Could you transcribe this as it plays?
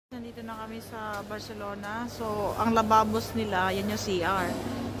Nandito na kami sa Barcelona. So, ang lababos nila, yan yung CR.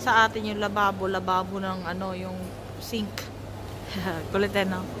 Sa atin yung lababo ng ano, yung sink. Kulit eh,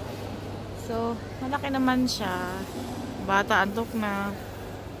 no? So, malaki naman siya. Bata, antok na.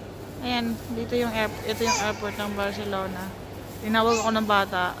 Ayan, dito yung airport. Ito yung airport ng Barcelona. Tinawag ako ng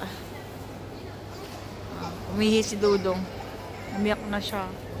bata. Umihi si Dudong. Umiyak na siya.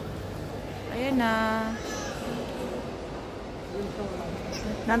 Ayan na.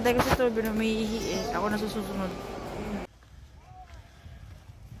 Nantay ko si Turbo na umihi eh. Ako nasusunod.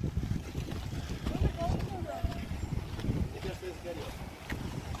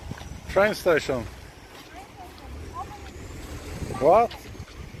 Train station. What?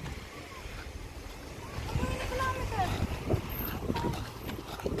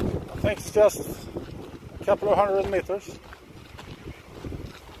 I think it's just a couple of 100 meters.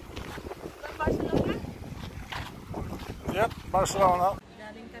 Barcelona? Yep, Barcelona.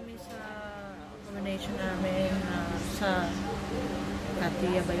 Galing kami sa accommodation namin sa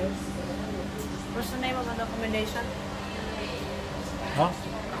Katia ba yun? What's the name of the accommodation? Huh?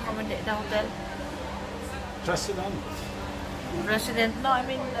 The hotel? President. Resident? No, I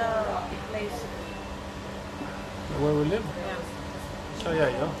mean the place. Where we live?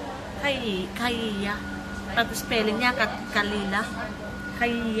 Yeah. Kaya. Tapos spelling niya, Kalila.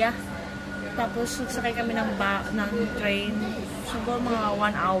 Kaya. Tapos sakay kami ng train. Siguro mga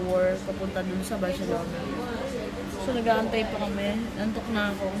 1 hour papunta dun sa Barcelona. So nag-aantay pa kami. Antok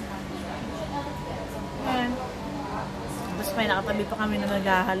na ako. Ayan. Tapos may nakatabi pa kami na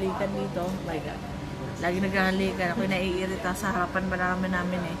naghahalikan dito. Oh my God. Lagi naghahalikan. Ako'y naiirita sa harapan ba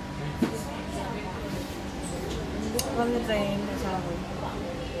namin eh. Dito kami train sa akin.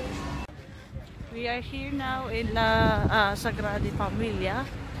 We are here now in La Sagrada Familia.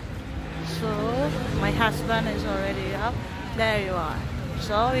 So, my husband is already up. There you are.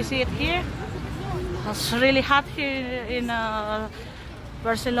 So, we see it here. It's really hot here in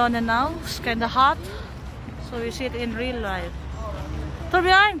Barcelona now. It's kind of hot. So, we see it in real life.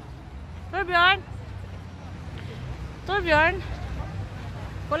 Torbjörn! Torbjörn! Torbjörn!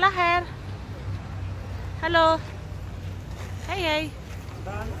 Kolla här! Hello! Hey, hey!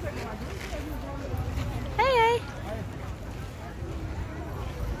 Hey, hey!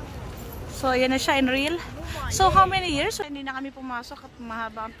 So, yan na siya in real. So, how many years? Hindi na kami pumasok at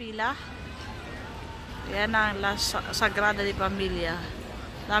mahaba ang pila. Yan ang La Sagrada de Familia.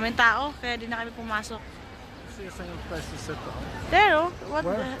 Daming tao, kaya di na kami pumasok. There, oh. What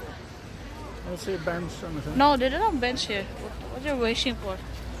the... I see a bench or anything. No, they don't have bench here. What are you waiting for?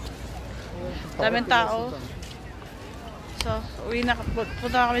 Daming tao. So, uwi na.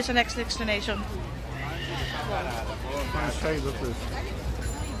 Punta na kami sa next destination.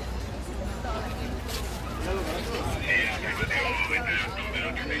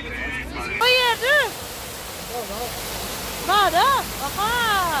 Oh yeah, du! Bada! Baka!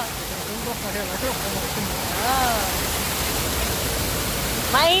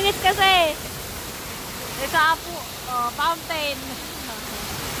 Mainit kasi! Ito apo, fountain.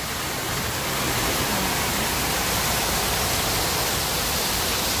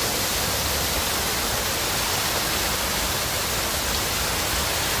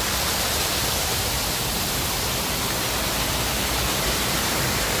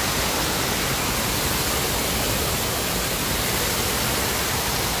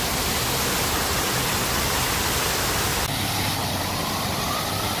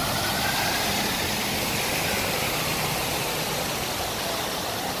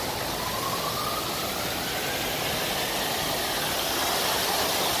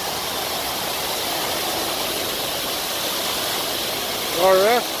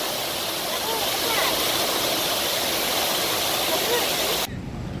 Alright.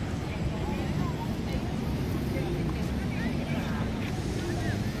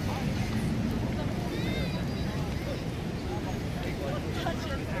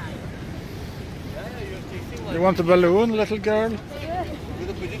 You want a balloon, little girl?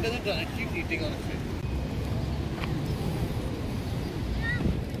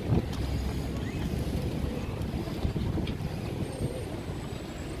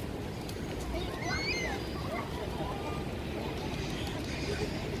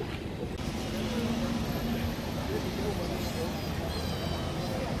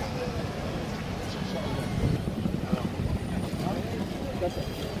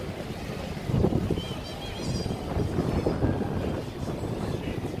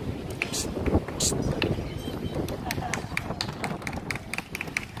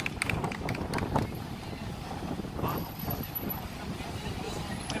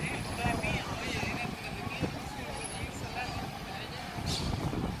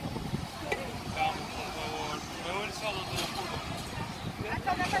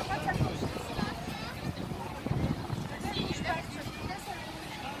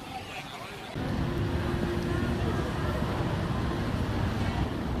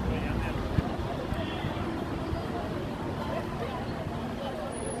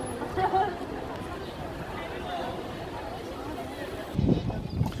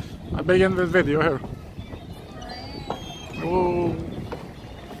 begin with video here. Oh.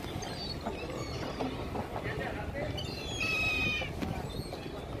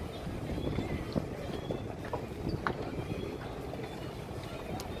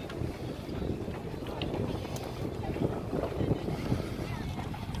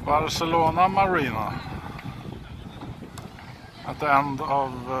 Barcelona Marina at the end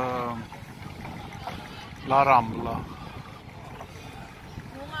of La Rambla.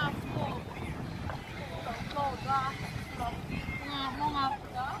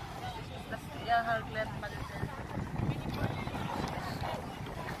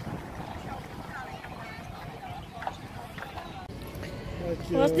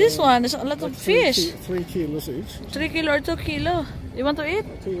 What's this one? There's a lot of fish. 3 kilos each. 3 kilo or 2 kilo. You want to eat?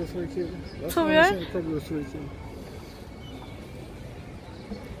 2 or 3 kilos. That's So what yeah? I'm saying, probably 3 kilos.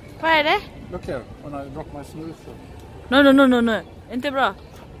 Pwede? Look here, when I drop my snoozer. No. Inte bra.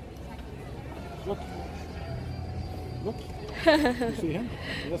 Look. Look. You see him?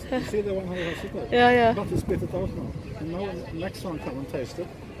 Yes, you see the one who has it there? Yeah. But he spit it out now. And now next one come and taste it.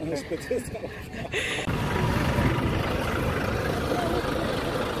 And he spit it out.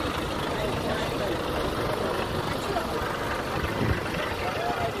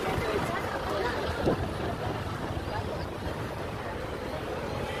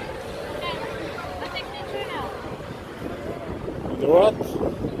 What?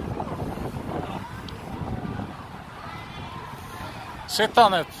 Sit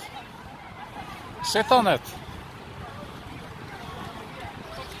on it. Sit on it.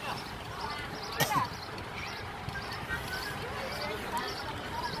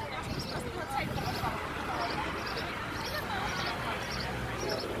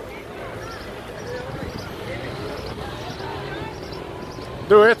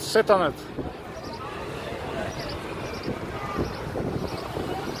 Do it. Sit on it.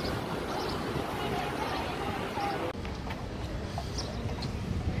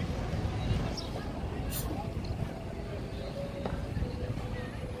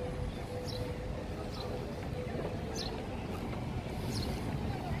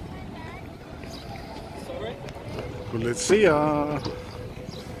 Polizia.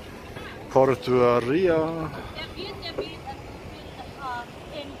 Portuaria.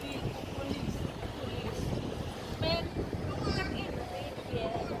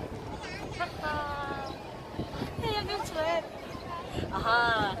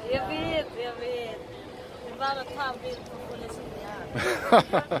 Aha, jag vet. Det var att ta bild på polisen.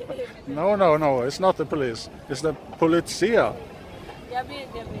 No, it's not the police. It's the polizia. Jag vet.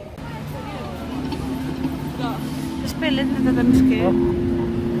 Ja, det spelar inte det där mycket. Ja.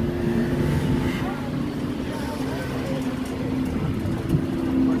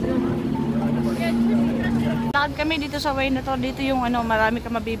 Lakad kami dito sa way na to. Dito yung marami ka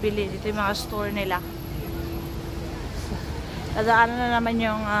mabibili. Dito yung mga store nila. Dadaanan na naman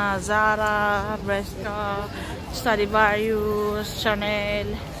yung Zara, Bresca, Stradivarius,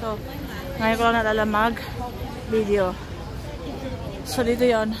 Chanel. So, ngayon ko lang nalalamag video. So, dito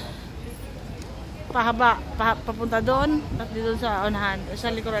yon pahaba, papunta doon at dito sa unahan,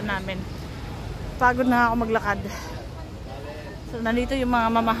 sa likuran namin. Pagod na ako maglakad. So, nandito yung mga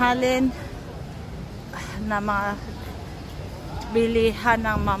mamahalin na mga bilihan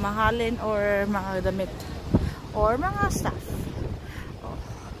ng mamahalin or mga damit or mga stuff.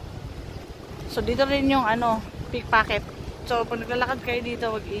 So, dito rin yung pickpocket. So, pag naglalakad kayo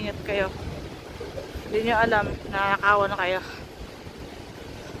dito, wag-ingat kayo. Hindi nyo alam, nakakawa na kayo.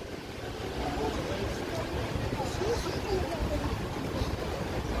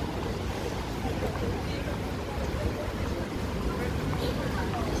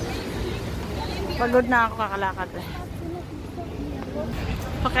 Pagod na ako kakalakad.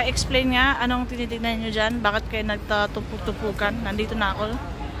 Paka-explain nga anong tinitignan nyo dyan. Bakit kayo nagtatupukan? Nandito na ako.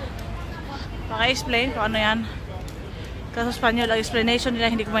 Paka-explain kung ano yan. Kasi sa Spanyol, ang explanation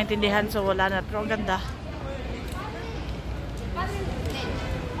nila hindi ko maintindihan. So wala na. Pero ang ganda.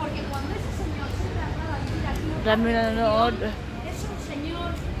 Dami na nanood.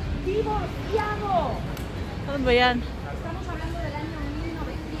 Ano ba yan?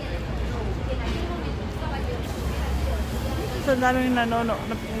 So, ang daming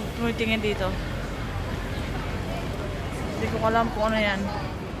tumitingin dito. Hindi ko alam kung ano yan.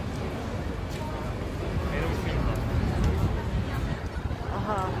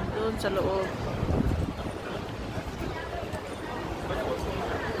 Aha, doon sa loob.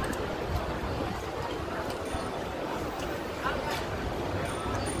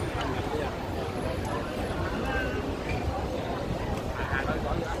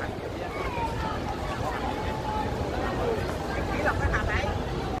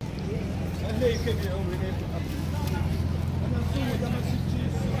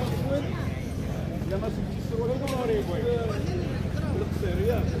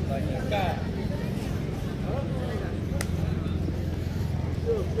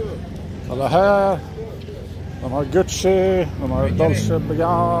 Kolla här. De har Gucci, de har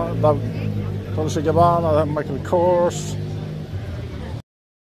Dolce Gabbana, Michael Kors.